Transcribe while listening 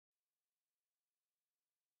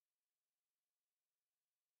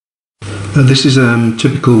This is a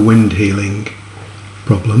typical wind healing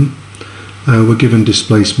problem. We're given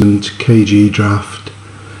displacement, kg draft,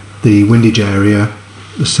 the windage area,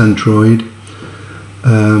 the centroid,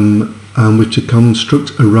 and we're to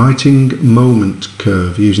construct a righting moment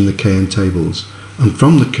curve using the Kn tables. And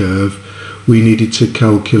from the curve we needed to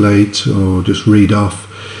calculate or just read off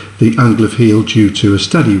the angle of heel due to a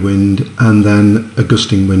steady wind and then a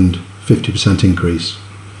gusting wind, 50% increase.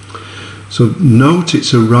 So note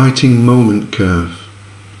it's a righting moment curve.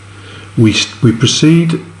 We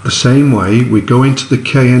proceed the same way. We go into the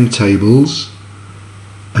Kn tables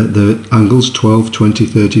at the angles 12, 20,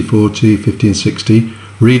 30, 40, 50 and 60.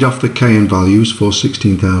 Read off the Kn values for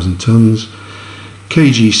 16,000 tons.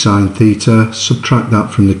 Kg sine theta, subtract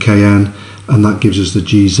that from the Kn and that gives us the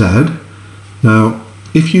GZ. Now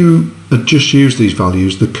if you had just used these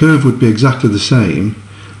values, the curve would be exactly the same,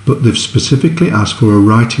 but they've specifically asked for a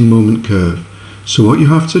righting moment curve. So what you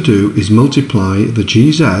have to do is multiply the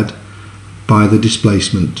GZ by the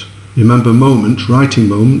displacement. Remember, moments, righting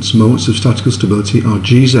moments of statical stability are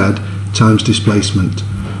GZ times displacement.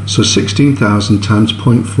 So 16,000 times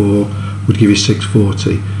 0.4 would give you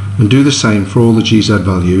 640. And do the same for all the GZ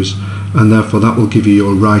values, and therefore that will give you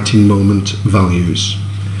your righting moment values.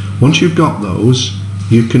 Once you've got those,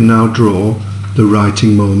 you can now draw the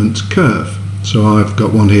righting moment curve. So I've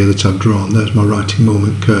got one here that I've drawn. There's my righting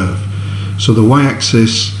moment curve. So the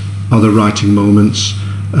y-axis are the righting moments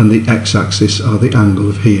and the x-axis are the angle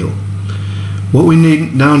of heel. What we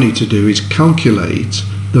now need to do is calculate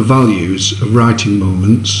the values of righting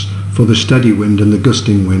moments for the steady wind and the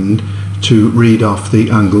gusting wind to read off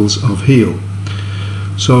the angles of heel.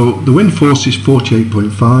 So the wind force is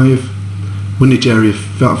 48.5, windage area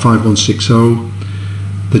 5160.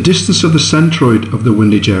 The distance of the centroid of the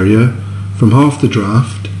windage area from half the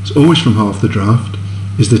draft, it's always from half the draft,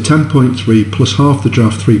 is the 10.3 plus half the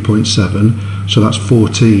draft 3.7, so that's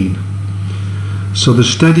 14. So the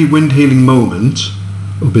steady wind healing moment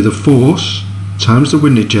will be the force times the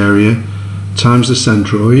windage area times the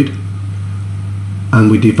centroid, and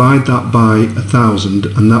we divide that by 1,000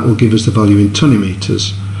 and that will give us the value in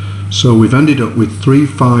tonnimeters. So we've ended up with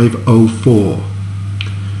 3504.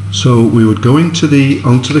 So we would go onto the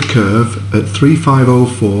curve at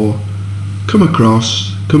 3504, come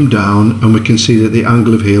across, come down, and we can see that the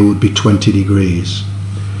angle of heel would be 20 degrees.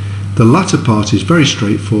 The latter part is very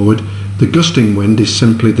straightforward. The gusting wind is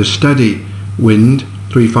simply the steady wind,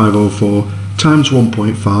 3504, times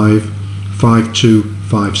 1.5,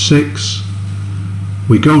 5256.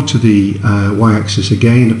 We go to the y-axis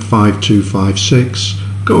again at 5256,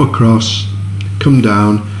 go across, come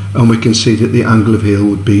down, and we can see that the angle of heel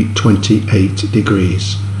would be 28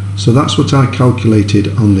 degrees. So that's what I calculated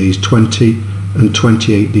on these, 20 and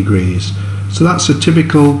 28 degrees. So that's a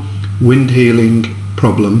typical wind healing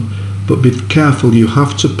problem, but be careful, you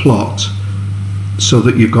have to plot so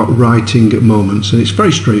that you've got righting moments, and it's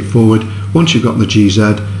very straightforward. Once you've got the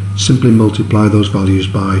GZ, simply multiply those values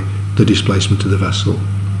by the displacement of the vessel.